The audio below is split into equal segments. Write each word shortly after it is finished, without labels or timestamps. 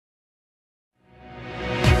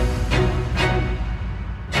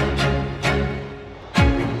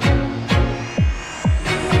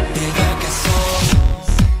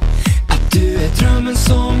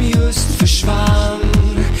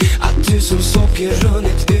socker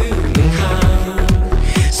runnit ur min hand.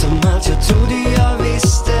 Som allt jag trodde jag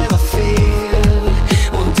visste var fel,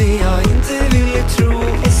 och det jag inte ville tro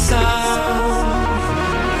är sant.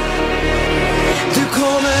 Du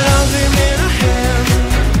kommer aldrig mera hem,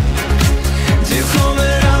 du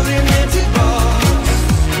kommer aldrig mer tillbaka.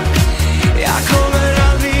 Jag kommer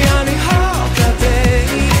aldrig hata dig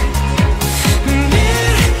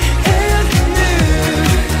mer än nu.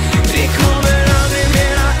 Vi kommer aldrig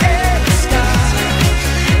mera älska,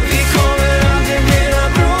 vi kommer aldrig mera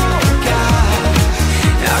bråka.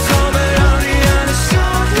 Jag kommer aldrig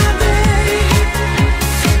sakna dig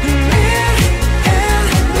mer än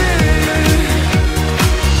nu.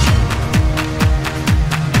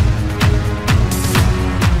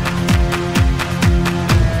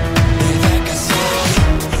 Det verkar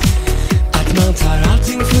som att man tar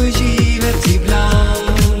allting för givet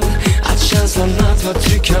ibland. Att känslan att vara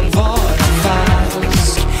trygg kan vara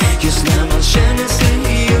falsk. Just när man känner sig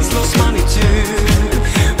hel slås man i tur,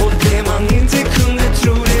 och det man inte kunde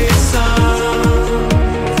tro det är sant.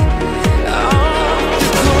 Ja, du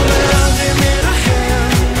kommer aldrig mera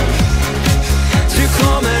hem, du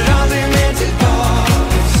kommer aldrig mer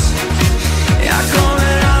tillbaks. Jag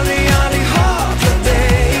kommer aldrig hata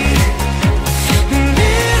dig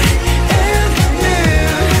mer än nu.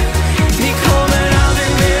 Vi kommer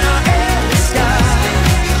aldrig mera älska,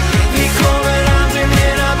 vi kommer aldrig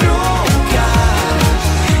mera bråka.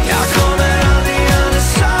 Jag kommer aldrig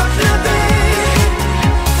sakna dig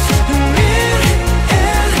mer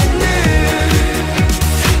än nu.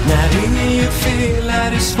 När ingen gör fel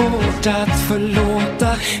är det svårt att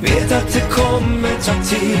förlåta. Vet att det kommer ta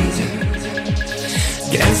tid.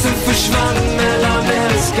 Gränsen försvann mellan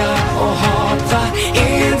älska och hata.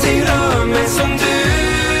 Ingenting rör mig som du.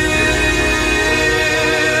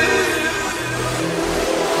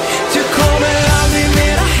 Du kommer aldrig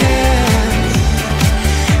mera hem,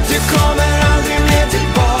 du kommer aldrig mer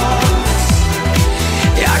tillbaks.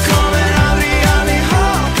 Jag kommer aldrig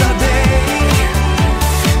hata dig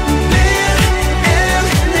mer än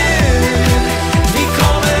nu. Vi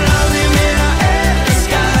kommer aldrig mera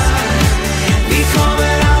älska, vi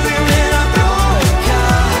kommer aldrig mera bråka.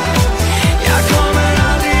 Jag kommer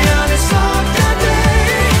aldrig sakna dig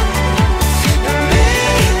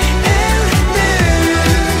mer än nu.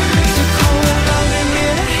 Du kommer aldrig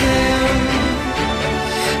mera hem,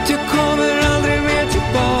 du kommer aldrig mer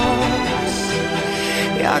tillbaks.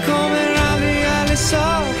 Jag kommer aldrig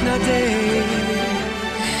sakna dig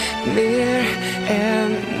mer än